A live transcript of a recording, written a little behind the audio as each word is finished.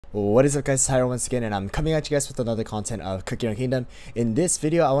What is up guys, Tyro once again, and I'm coming at you guys with another content of Cookie Run Kingdom. In this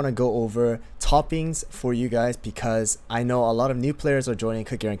video, I want to go over toppings for you guys because I know a lot of new players are joining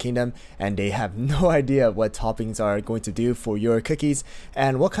Cookie Run Kingdom and they have no idea what toppings are going to do for your cookies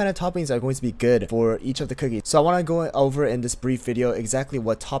and what kind of toppings are going to be good for each of the cookies. So I want to go over in this brief video exactly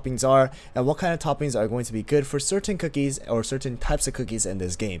what toppings are and what kind of toppings are going to be good for certain cookies or certain types of cookies in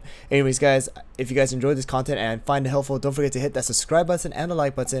this game. Anyways guys, if you guys enjoyed this content and find it helpful, don't forget to hit that subscribe button and the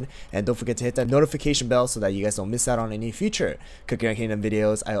like button. And don't forget to hit that notification bell so that you guys don't miss out on any future Cookie Run Kingdom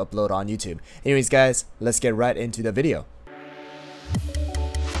videos I upload on YouTube. Anyways guys, let's get right into the video.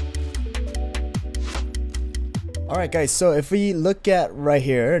 Alright guys, so if we look at right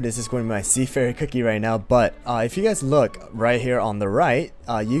here, this is going to be my Seafarer cookie right now, but if you guys look right here on the right,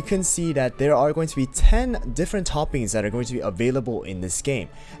 you can see that there are going to be 10 different toppings that are going to be available in this game.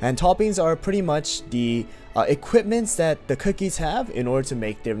 And toppings are pretty much the equipments that the cookies have in order to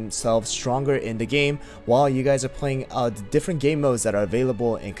make themselves stronger in the game while you guys are playing the different game modes that are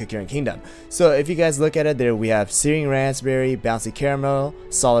available in Cookie Run Kingdom. So if you guys look at it, there we have Searing Raspberry, Bouncy Caramel,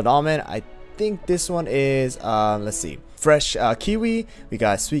 Solid Almond. I think this one is let's see, fresh kiwi. We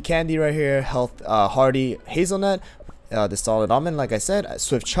got sweet candy right here, hearty hazelnut, the solid almond, like I said,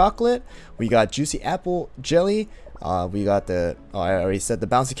 swift chocolate. We got juicy apple jelly. We got the I already said the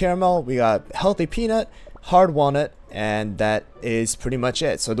bouncy caramel. We got healthy peanut, hard walnut, and that is pretty much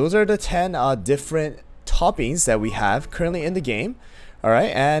it. So those are the 10 different toppings that we have currently in the game.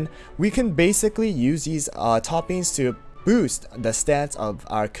 Alright, and we can basically use these toppings to boost the stats of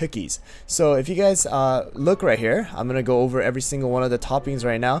our cookies. So if you guys look right here, I'm gonna go over every single one of the toppings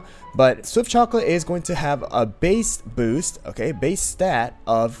right now, but swift chocolate is going to have a base boost, okay, base stat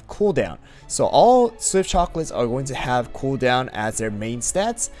of cooldown. So all swift chocolates are going to have cooldown as their main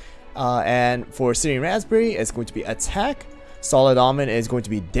stats, and for Searing Raspberry it's going to be attack, solid almond is going to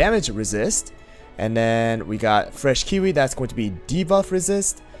be damage resist, and then we got fresh kiwi, that's going to be debuff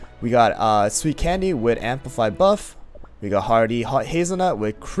resist. We got sweet candy with amplify buff. We got hearty hot hazelnut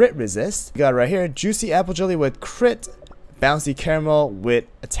with crit resist. We got right here juicy apple jelly with crit, bouncy caramel with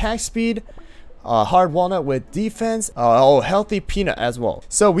attack speed, hard walnut with defense, healthy peanut as well.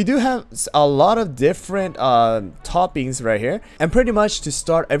 So we do have a lot of different toppings right here. And pretty much to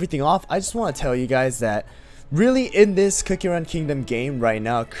start everything off, I just want to tell you guys that really in this Cookie Run Kingdom game right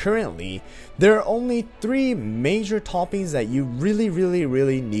now, currently, there are only 3 major toppings that you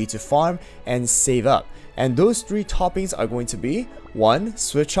really need to farm and save up. And those 3 toppings are going to be 1.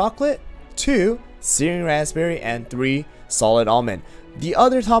 Swift chocolate, 2. Searing raspberry, and 3. Solid almond. The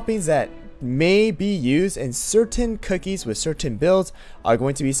other toppings that may be used in certain cookies with certain builds are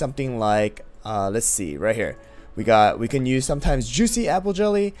going to be something like, let's see, right here. We can use sometimes juicy apple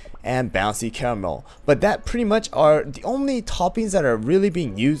jelly and bouncy caramel, but that pretty much are the only toppings that are really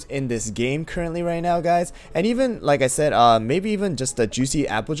being used in this game currently right now guys. And even like I said, maybe even just the juicy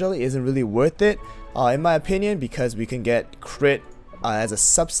apple jelly isn't really worth it in my opinion, because we can get crit as a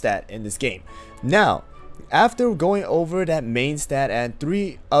substat in this game. Now after going over that main stat and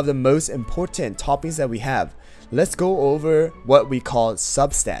 3 of the most important toppings that we have, let's go over what we call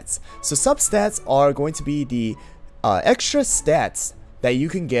substats. So substats are going to be the extra stats that you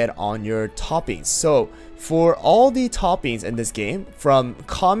can get on your toppings. So for all the toppings in this game, from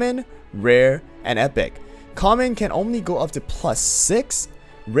common, rare, and epic, common can only go up to +6,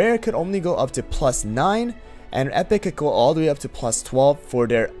 rare could only go up to +9, and epic could go all the way up to +12 for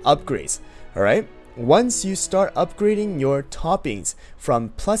their upgrades. Alright, once you start upgrading your toppings, from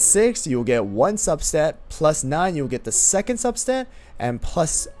 +6 you'll get 1 substat, +9 you'll get the 2nd substat, and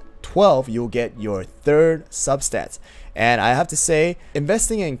 +12 you'll get your 3rd substat. And I have to say,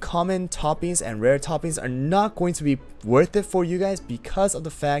 investing in common toppings and rare toppings are not going to be worth it for you guys because of the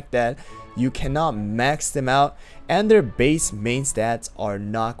fact that you cannot max them out and their base main stats are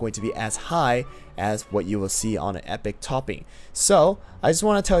not going to be as high as what you will see on an epic topping. So I just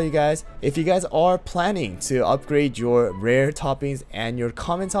want to tell you guys, if you guys are planning to upgrade your rare toppings and your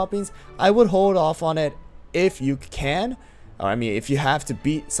common toppings, I would hold off on it if you can. I mean, if you have to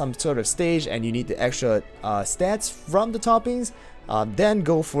beat some sort of stage and you need the extra stats from the toppings, then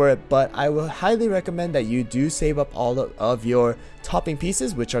go for it. But I will highly recommend that you do save up all of your topping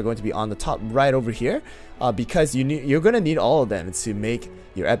pieces, which are going to be on the top right over here, because you're going to need all of them to make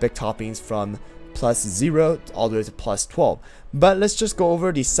your epic toppings from +0 all the way to +12. But let's just go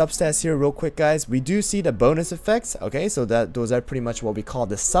over the substats here real quick guys. We do see the bonus effects, okay, so those are pretty much what we call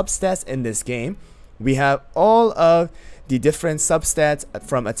the substats in this game. We have all of the different substats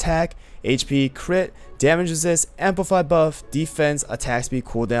from attack, HP, crit, damage resist, amplify buff, defense, attack speed,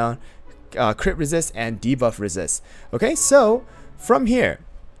 cooldown, crit resist, and debuff resist. Okay, so from here,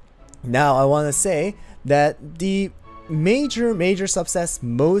 Now I want to say that the major subsets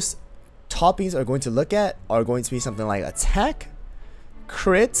most toppings are going to look at are going to be something like attack,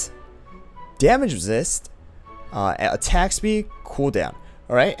 crit, damage resist, attack speed, cooldown.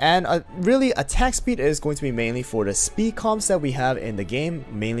 Alright, and really attack speed is going to be mainly for the speed comps that we have in the game,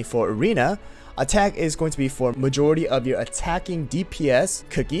 mainly for arena. Attack is going to be for majority of your attacking DPS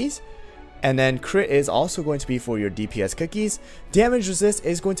cookies. And then crit is also going to be for your DPS cookies. Damage resist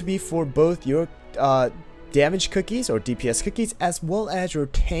is going to be for both your damage cookies or DPS cookies as well as your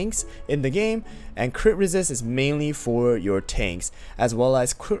tanks in the game, and crit resist is mainly for your tanks, as well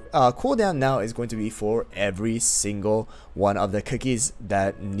as cooldown now is going to be for every single one of the cookies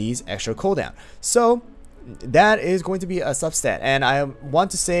that needs extra cooldown. So that is going to be a substat, and I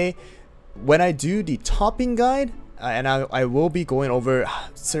want to say when I do the topping guide, and I will be going over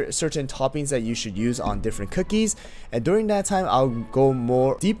certain toppings that you should use on different cookies, and during that time I'll go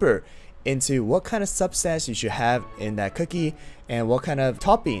more deeper into what kind of substats you should have in that cookie and what kind of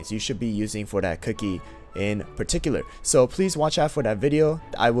toppings you should be using for that cookie in particular. So please watch out for that video.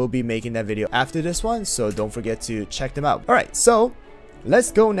 I will be making that video after this one, so don't forget to check them out. Alright, so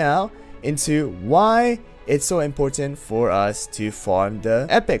let's go now into why it's so important for us to farm the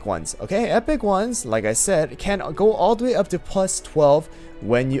epic ones. Okay, epic ones, like I said, can go all the way up to plus 12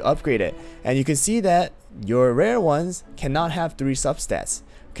 when you upgrade it, and you can see that your rare ones cannot have 3 substats.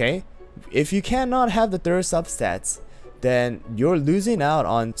 Okay, if you cannot have the 3rd substats, then you're losing out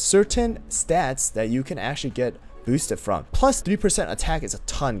on certain stats that you can actually get boosted from. Plus 3% attack is a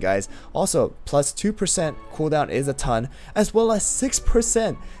ton, guys. Also, plus 2% cooldown is a ton, as well as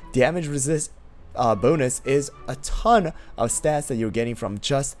 6% damage resist bonus is a ton of stats that you're getting from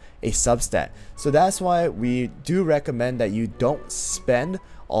just a substat. So that's why we do recommend that you don't spend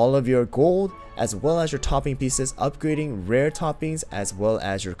all of your gold as well as your topping pieces upgrading rare toppings as well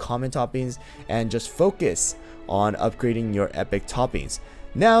as your common toppings, and just focus on upgrading your epic toppings.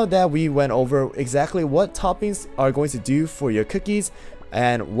 Now that we went over exactly what toppings are going to do for your cookies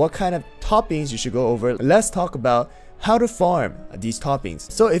and what kind of toppings you should go over, let's talk about how to farm these toppings.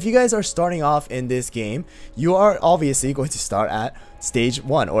 So if you guys are starting off in this game, you are obviously going to start at stage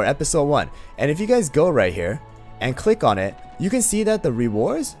 1 or episode 1, and if you guys go right here and click on it, you can see that the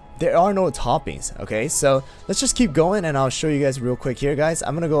rewards, there are no toppings. Okay, so let's just keep going and I'll show you guys real quick here, guys.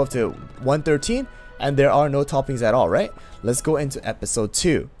 I'm gonna go up to 113 and there are no toppings at all, right? Let's go into episode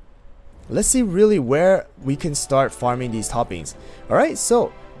 2. Let's see really where we can start farming these toppings. Alright,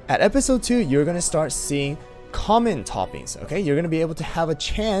 so at episode 2, you're gonna start seeing common toppings. Okay, you're gonna be able to have a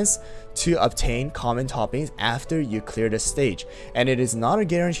chance to obtain common toppings after you clear the stage, and it is not a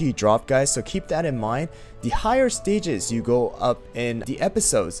guaranteed drop, guys, so keep that in mind. The higher stages you go up in the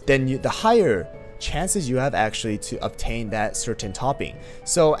episodes, then the higher chances you have actually to obtain that certain topping.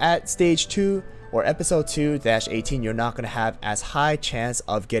 So at stage 2 or episode 2-18, you're not going to have as high chance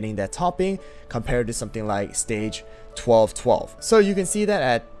of getting that topping compared to something like stage 12. So you can see that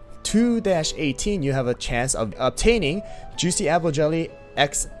at 2-18 you have a chance of obtaining Juicy Apple Jelly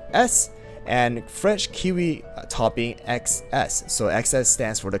XS and Fresh Kiwi Topping XS. So XS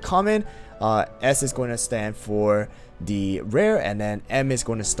stands for the common, S is going to stand for the rare, and then M is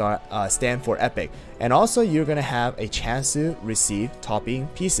going to stand for epic. And also you're going to have a chance to receive topping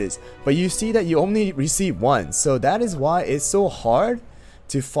pieces, but you see that you only receive 1, so that is why it's so hard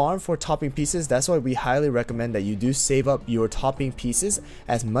to farm for topping pieces. That's why we highly recommend that you do save up your topping pieces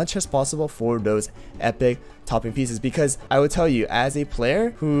as much as possible for those epic topping pieces, because I would tell you, as a player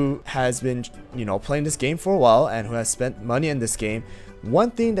who has been playing this game for a while and who has spent money in this game,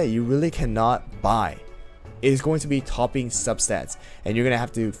 one thing that you really cannot buy is going to be topping substats, and you're gonna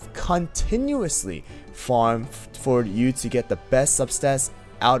have to continuously farm for you to get the best substats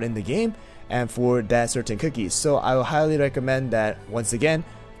out in the game and for that certain cookies. So I will highly recommend that, once again,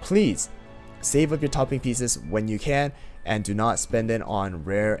 please save up your topping pieces when you can and do not spend it on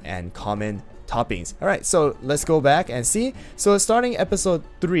rare and common toppings. Alright, so let's go back and see. So starting episode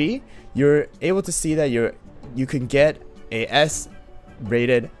 3, you're able to see that you can get a S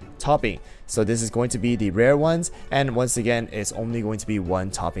rated topping. So this is going to be the rare ones, and once again it's only going to be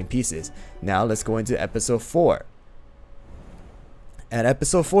 1 topping pieces. Now let's go into episode 4. At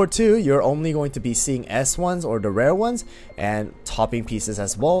episode 4 too, you're only going to be seeing S ones or the rare ones and topping pieces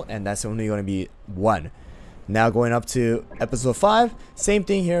as well, and that's only going to be 1. Now going up to episode 5, same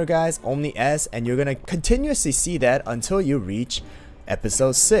thing here, guys, only S, and you're going to continuously see that until you reach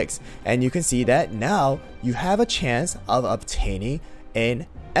episode 6, and you can see that now you have a chance of obtaining an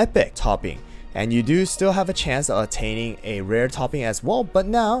epic topping, and you do still have a chance of attaining a rare topping as well, but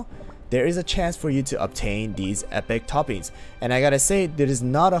now there is a chance for you to obtain these epic toppings. And I gotta say, there is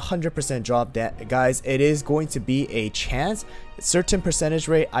not 100% drop, that guys. It is going to be a chance, a certain percentage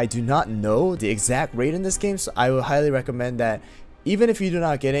rate. I do not know the exact rate in this game, so I would highly recommend that even if you do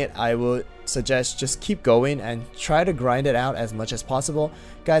not get it, I would suggest just keep going and try to grind it out as much as possible.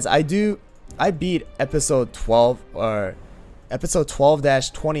 Guys, I beat episode 12, or episode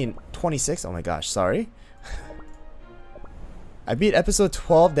 12-26. Oh my gosh, sorry. I beat episode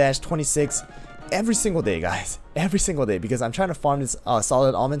 12-26 every single day, guys. Every single day, because I'm trying to farm this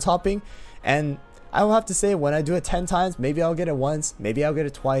solid almond topping. And I will have to say, when I do it 10 times, maybe I'll get it once, maybe I'll get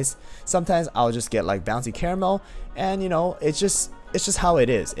it twice. Sometimes I'll just get like bouncy caramel, and you know, it's just how it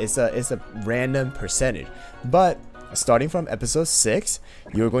is. It's a random percentage. But starting from episode 6,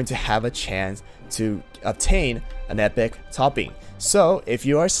 you're going to have a chance to obtain an epic topping. So if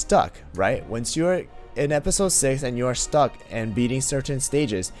you are stuck, right, once you're in episode 6 and you are stuck and beating certain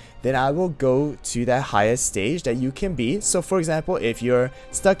stages, then I will go to that highest stage that you can beat. So for example, if you're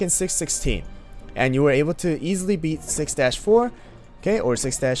stuck in 616 and you were able to easily beat 6-4, okay, or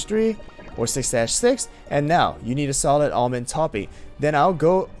 6-3 or 6-6, and now you need a solid almond topping, then I'll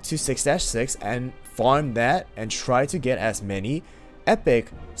go to 6-6 and farm that and try to get as many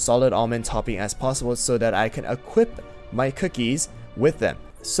epic solid almond topping as possible so that I can equip my cookies with them.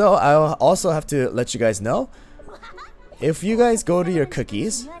 So I'll also have to let you guys know, if you guys go to your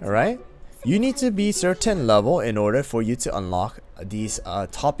cookies, alright, you need to be certain level in order for you to unlock these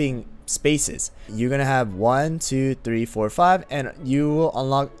topping spaces. You're gonna have 1, 2, 3, 4, 5, and you will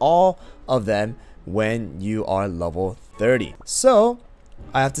unlock all of them when you are level 30. So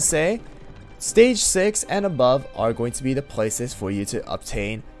I have to say, stage 6 and above are going to be the places for you to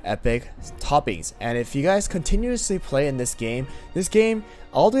obtain epic toppings. And if you guys continuously play in this game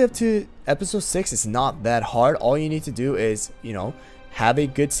all the way up to episode 6 is not that hard. All you need to do is, you know, have a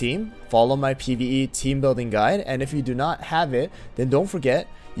good team, follow my PvE team building guide, and if you do not have it, then don't forget,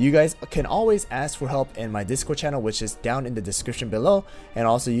 you guys can always ask for help in my Discord channel, which is down in the description below. And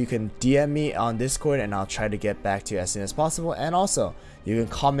also you can DM me on Discord and I'll try to get back to you as soon as possible. And also you can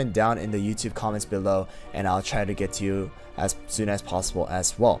comment down in the YouTube comments below and I'll try to get to you as soon as possible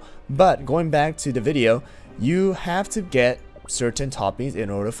as well. But going back to the video, you have to get certain toppings in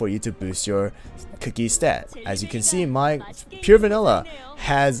order for you to boost your cookie stat. As you can see, my pure vanilla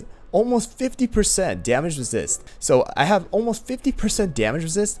has almost 50% damage resist. So I have almost 50% damage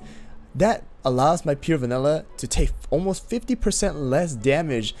resist. That allows my pure vanilla to take almost 50% less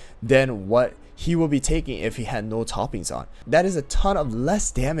damage than what he will be taking if he had no toppings on. That is a ton of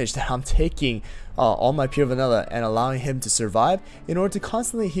less damage that I'm taking on my pure vanilla and allowing him to survive in order to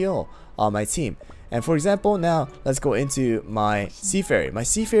constantly heal my team. And for example, now let's go into my Sea Fairy. My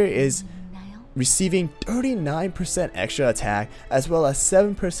Sea Fairy is receiving 39% extra attack as well as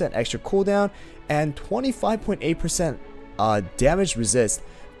 7% extra cooldown and 25.8% damage resist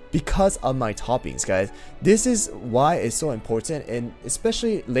because of my toppings, guys. This is why it's so important, and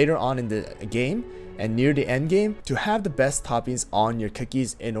especially later on in the game and near the end game, to have the best toppings on your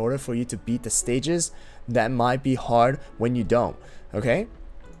cookies in order for you to beat the stages that might be hard when you don't. Okay,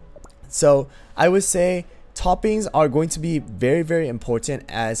 so I would say toppings are going to be very, very important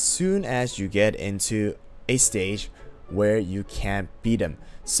as soon as you get into a stage where you can't beat them.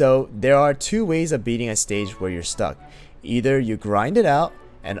 So there are two ways of beating a stage where you're stuck. Either you grind it out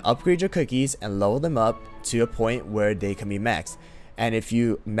and upgrade your cookies and level them up to a point where they can be maxed. And if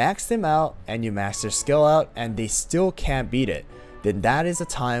you max them out and you max their skill out and they still can't beat it, then that is a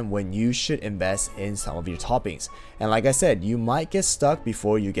time when you should invest in some of your toppings. And like I said, you might get stuck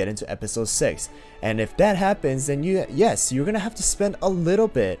before you get into episode 6. And if that happens, then yes, you're gonna have to spend a little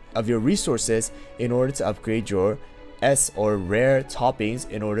bit of your resources in order to upgrade your S or rare toppings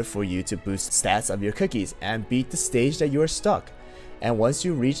in order for you to boost stats of your cookies and beat the stage that you are stuck. And once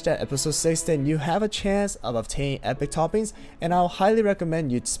you reach that episode 6, then you have a chance of obtaining epic toppings, and I'll highly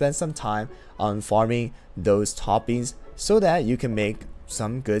recommend you to spend some time on farming those toppings so that you can make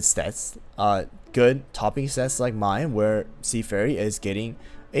some good stats, good topping sets like mine, where Sea Fairy is getting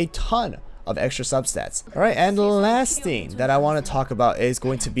a ton of extra substats. Alright, and the last thing that I want to talk about is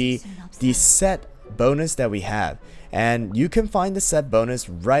going to be the set bonus that we have. And you can find the set bonus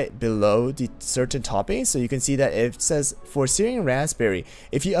right below the certain toppings. So you can see that it says for Syrian Raspberry,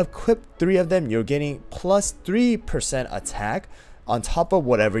 if you equip 3 of them, you're getting plus 3% attack on top of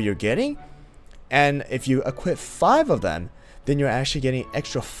whatever you're getting. And if you equip 5 of them, then you're actually getting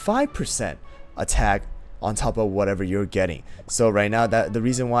extra 5% attack on top of whatever you're getting. So right now, that the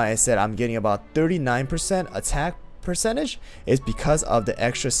reason why I said I'm getting about 39% attack percentage is because of the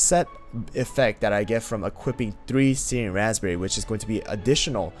extra set effect that I get from equipping 3 searing raspberry, which is going to be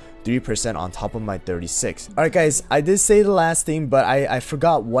additional 3% on top of my 36. Alright guys, I did say the last thing, but I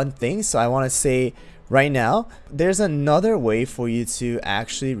forgot one thing, so I want to say right now, there's another way for you to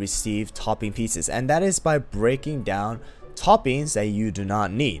actually receive topping pieces, and that is by breaking down toppings that you do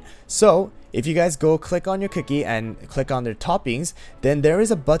not need. So if you guys go click on your cookie and click on their toppings, then there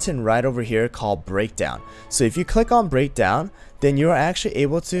is a button right over here called breakdown. So if you click on breakdown, then you're actually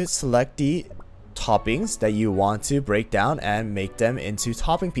able to select the toppings that you want to break down and make them into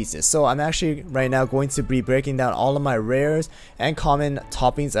topping pieces. So I'm actually right now going to be breaking down all of my rares and common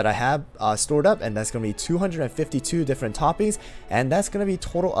toppings that I have stored up, and that's going to be 252 different toppings, and that's going to be a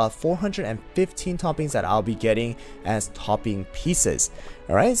total of 415 toppings that I'll be getting as topping pieces.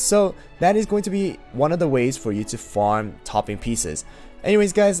 Alright, so that is going to be one of the ways for you to farm topping pieces.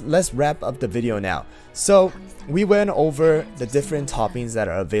 Anyways guys, let's wrap up the video now. So we went over the different toppings that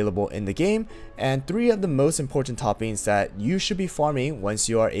are available in the game, and 3 of the most important toppings that you should be farming once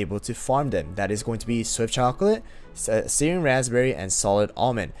you are able to farm them. That is going to be swift chocolate, searing raspberry, and solid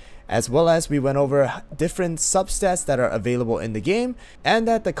almond. As well as we went over different substats that are available in the game, and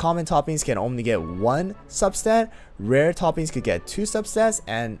that the common toppings can only get 1 substat, rare toppings could get 2 substats,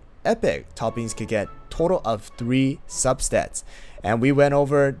 and epic toppings could get total of 3 substats. And we went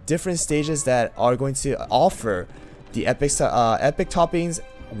over different stages that are going to offer the epic toppings,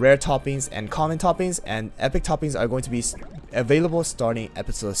 rare toppings, and common toppings, and epic toppings are going to be available starting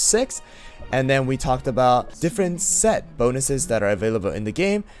episode 6. And then we talked about different set bonuses that are available in the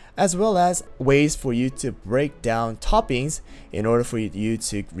game, as well as ways for you to break down toppings in order for you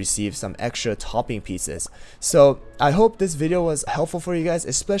to receive some extra topping pieces. So I hope this video was helpful for you guys,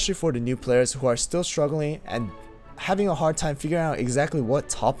 especially for the new players who are still struggling and having a hard time figuring out exactly what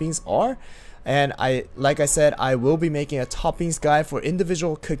toppings are. And like I said, I will be making a toppings guide for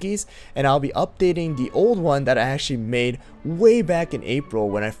individual cookies, and I'll be updating the old one that I actually made way back in April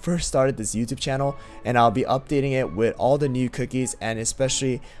when I first started this YouTube channel, and I'll be updating it with all the new cookies, and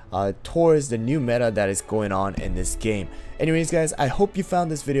especially towards the new meta that is going on in this game. Anyways guys, I hope you found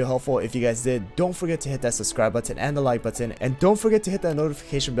this video helpful. If you guys did, don't forget to hit that subscribe button and the like button, and don't forget to hit that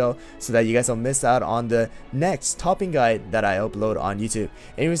notification bell so that you guys don't miss out on the next topping guide that I upload on YouTube.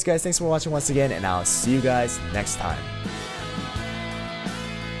 Anyways guys, thanks for watching once again, and I'll see you guys next time.